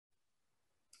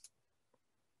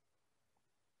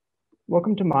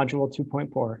Welcome to Module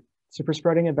 2.4,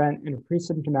 Superspreading Event in a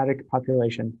Pre-Symptomatic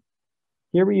Population.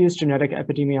 Here we use genetic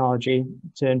epidemiology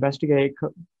to investigate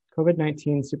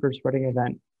COVID-19 superspreading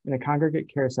event in a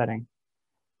congregate care setting.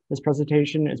 This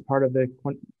presentation is part of the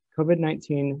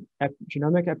COVID-19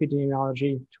 Genomic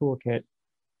Epidemiology Toolkit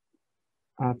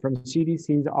from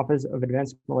CDC's Office of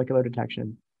Advanced Molecular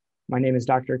Detection. My name is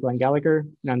Dr. Glenn Gallagher,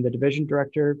 and I'm the Division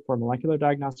Director for Molecular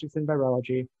Diagnostics and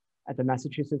Virology at the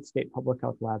Massachusetts State Public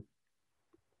Health Lab.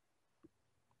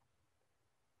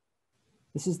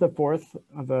 This is the fourth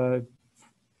of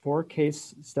four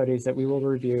case studies that we will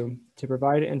review to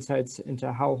provide insights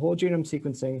into how whole genome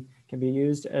sequencing can be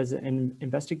used as an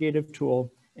investigative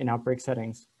tool in outbreak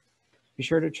settings. Be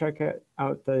sure to check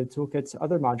out the toolkit's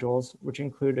other modules, which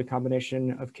include a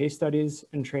combination of case studies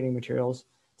and training materials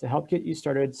to help get you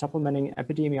started supplementing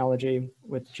epidemiology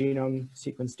with genome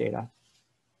sequence data.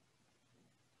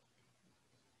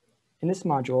 In this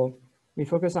module, we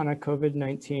focus on a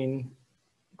COVID-19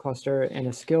 cluster in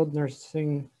a skilled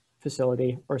nursing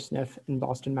facility, or SNF, in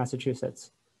Boston,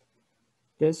 Massachusetts.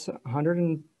 This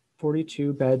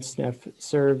 142-bed SNF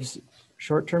serves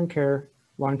short-term care,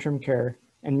 long-term care,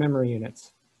 and memory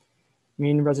units.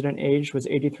 Mean resident age was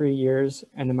 83 years,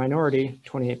 and the minority,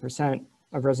 28%,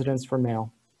 of residents were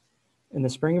male. In the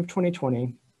spring of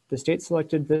 2020, the state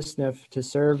selected this SNF to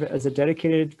serve as a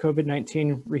dedicated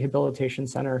COVID-19 rehabilitation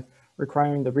center,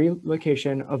 requiring the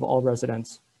relocation of all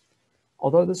residents.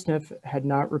 Although the SNF had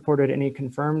not reported any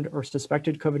confirmed or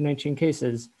suspected COVID-19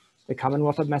 cases, the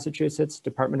Commonwealth of Massachusetts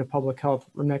Department of Public Health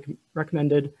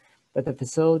recommended that the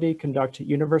facility conduct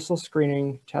universal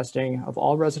screening testing of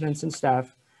all residents and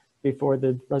staff before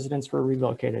the residents were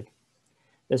relocated.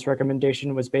 This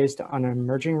recommendation was based on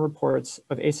emerging reports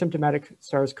of asymptomatic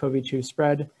SARS-CoV-2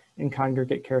 spread in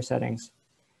congregate care settings.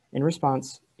 In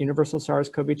response, universal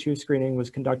SARS-CoV-2 screening was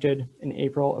conducted in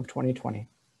April of 2020.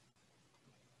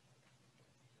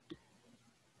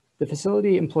 The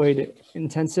facility employed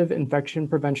intensive infection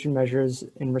prevention measures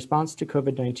in response to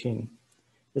COVID-19.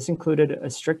 This included a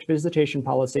strict visitation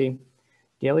policy,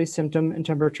 daily symptom and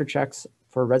temperature checks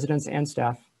for residents and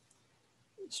staff,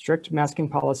 strict masking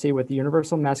policy with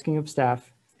universal masking of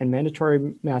staff, and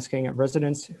mandatory masking of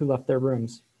residents who left their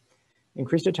rooms,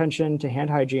 increased attention to hand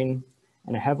hygiene,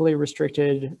 and a heavily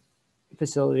restricted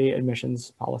facility admissions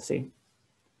policy.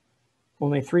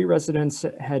 Only 3 residents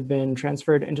had been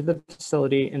transferred into the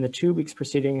facility in the 2 weeks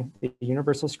preceding the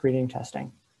universal screening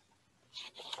testing.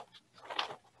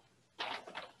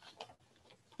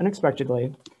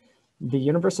 Unexpectedly, the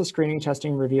universal screening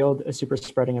testing revealed a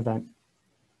superspreading event.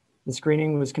 The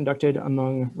screening was conducted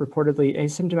among reportedly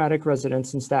asymptomatic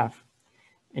residents and staff.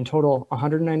 In total,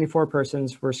 194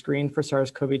 persons were screened for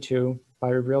SARS-CoV-2 by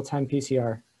real-time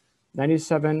PCR.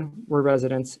 97 were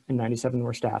residents and 97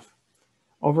 were staff.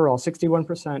 Overall,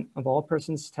 61% of all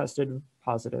persons tested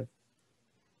positive.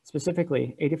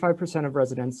 Specifically, 85% of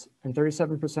residents and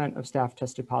 37% of staff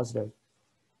tested positive.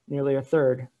 Nearly a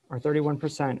third, or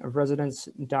 31%, of residents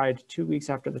died 2 weeks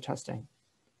after the testing.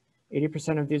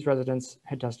 80% of these residents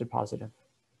had tested positive.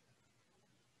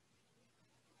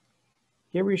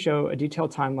 Here we show a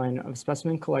detailed timeline of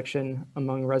specimen collection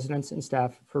among residents and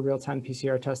staff for real-time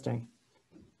PCR testing.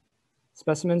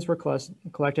 Specimens were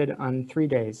collected on 3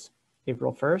 days: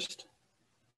 April 1st,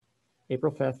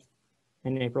 April 5th,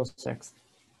 and April 6th.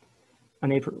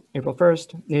 On April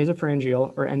 1st,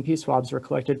 nasopharyngeal or NP swabs were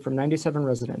collected from 97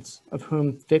 residents, of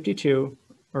whom 52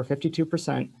 or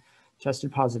 52%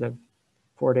 tested positive.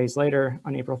 4 days later,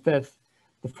 on April 5th,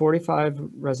 the 45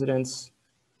 residents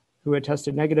who had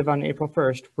tested negative on April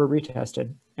 1st were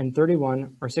retested, and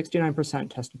 31 or 69%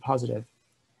 tested positive.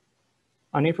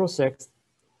 On April 6th,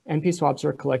 NP swabs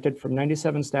were collected from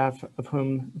 97 staff, of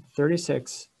whom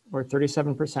 36 or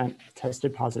 37%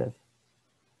 tested positive.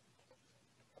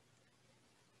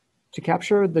 To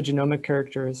capture the genomic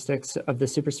characteristics of the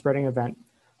superspreading event,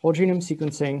 whole genome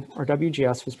sequencing, or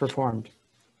WGS, was performed.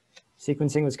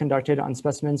 Sequencing was conducted on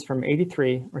specimens from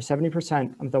 83 or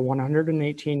 70% of the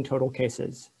 118 total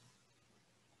cases.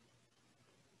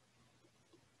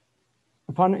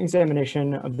 Upon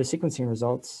examination of the sequencing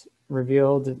results,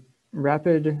 revealed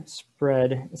rapid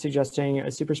spread, suggesting a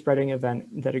superspreading event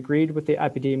that agreed with the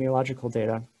epidemiological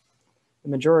data. The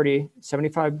majority,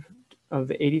 75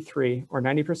 of 83, or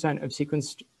 90% of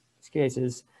sequenced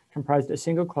cases, comprised a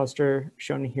single cluster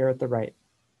shown here at the right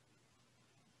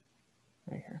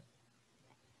here.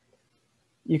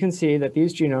 You can see that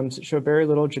these genomes show very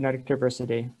little genetic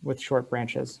diversity with short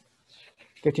branches.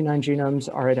 59 genomes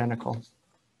are identical.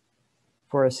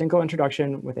 For a single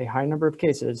introduction with a high number of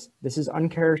cases, this is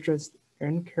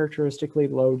uncharacteristically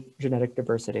low genetic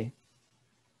diversity.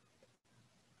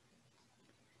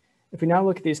 If we now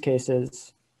look at these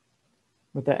cases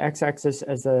with the x-axis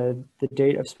as the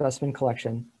date of specimen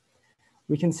collection,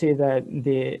 we can see that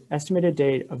the estimated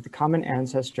date of the common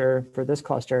ancestor for this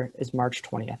cluster is March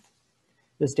 20th.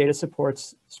 This data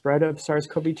supports spread of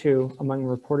SARS-CoV-2 among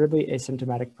reportedly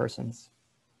asymptomatic persons.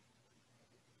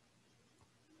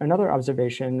 Another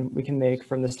observation we can make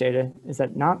from this data is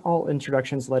that not all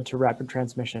introductions led to rapid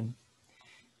transmission.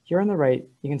 Here on the right,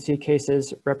 you can see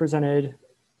cases represented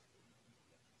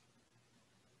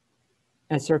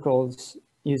as circles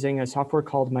using a software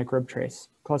called microbe trace,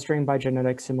 clustering by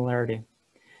genetic similarity.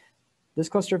 This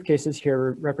cluster of cases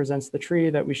here represents the tree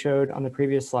that we showed on the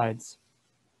previous slides.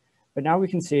 But now we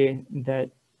can see that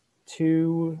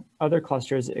 2 other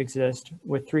clusters exist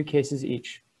with 3 cases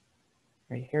each,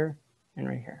 right here and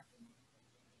right here.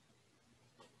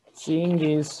 Seeing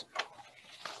these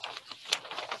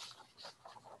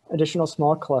additional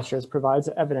small clusters provides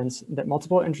evidence that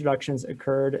multiple introductions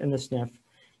occurred in the SNF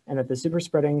and that the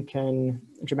superspreading can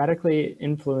dramatically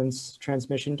influence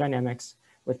transmission dynamics,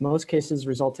 with most cases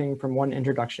resulting from 1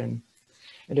 introduction.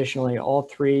 Additionally, all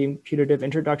 3 putative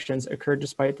introductions occurred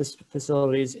despite this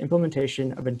facility's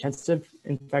implementation of intensive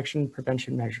infection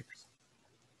prevention measures.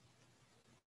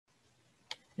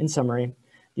 In summary,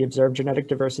 the observed genetic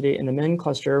diversity in the MIN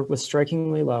cluster was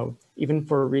strikingly low, even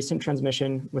for recent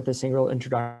transmission with a single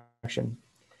introduction.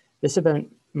 This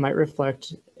event might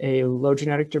reflect a low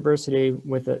genetic diversity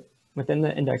within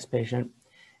the index patient,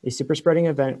 a superspreading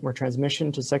event where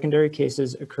transmission to secondary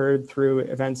cases occurred through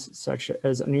events such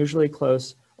as unusually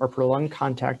close or prolonged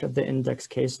contact of the index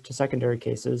case to secondary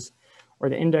cases, or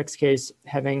the index case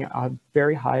having a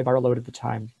very high viral load at the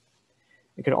time.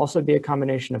 It could also be a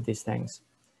combination of these things.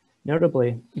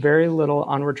 Notably, very little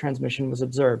onward transmission was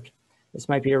observed. This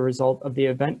might be a result of the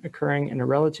event occurring in a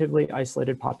relatively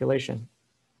isolated population.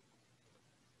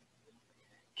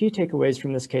 Key takeaways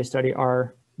from this case study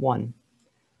are: 1,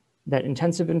 that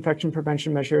intensive infection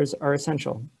prevention measures are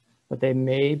essential, but they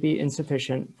may be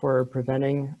insufficient for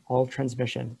preventing all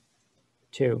transmission.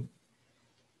 2,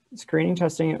 screening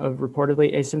testing of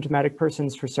reportedly asymptomatic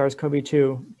persons for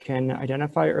SARS-CoV-2 can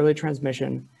identify early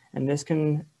transmission, and this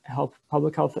can help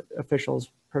public health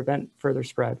officials prevent further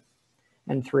spread.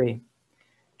 And 3,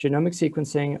 genomic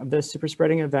sequencing of this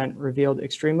superspreading event revealed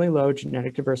extremely low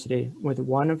genetic diversity, with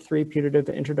 1 of 3 putative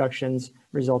introductions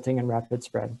resulting in rapid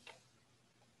spread.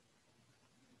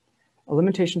 A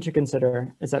limitation to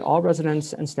consider is that all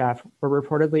residents and staff were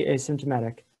reportedly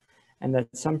asymptomatic, and that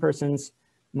some persons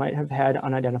might have had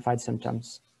unidentified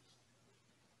symptoms.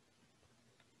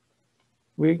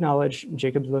 We acknowledge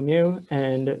Jacob Lemieux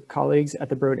and colleagues at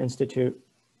the Broad Institute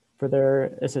for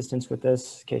their assistance with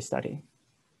this case study.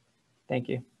 Thank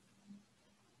you.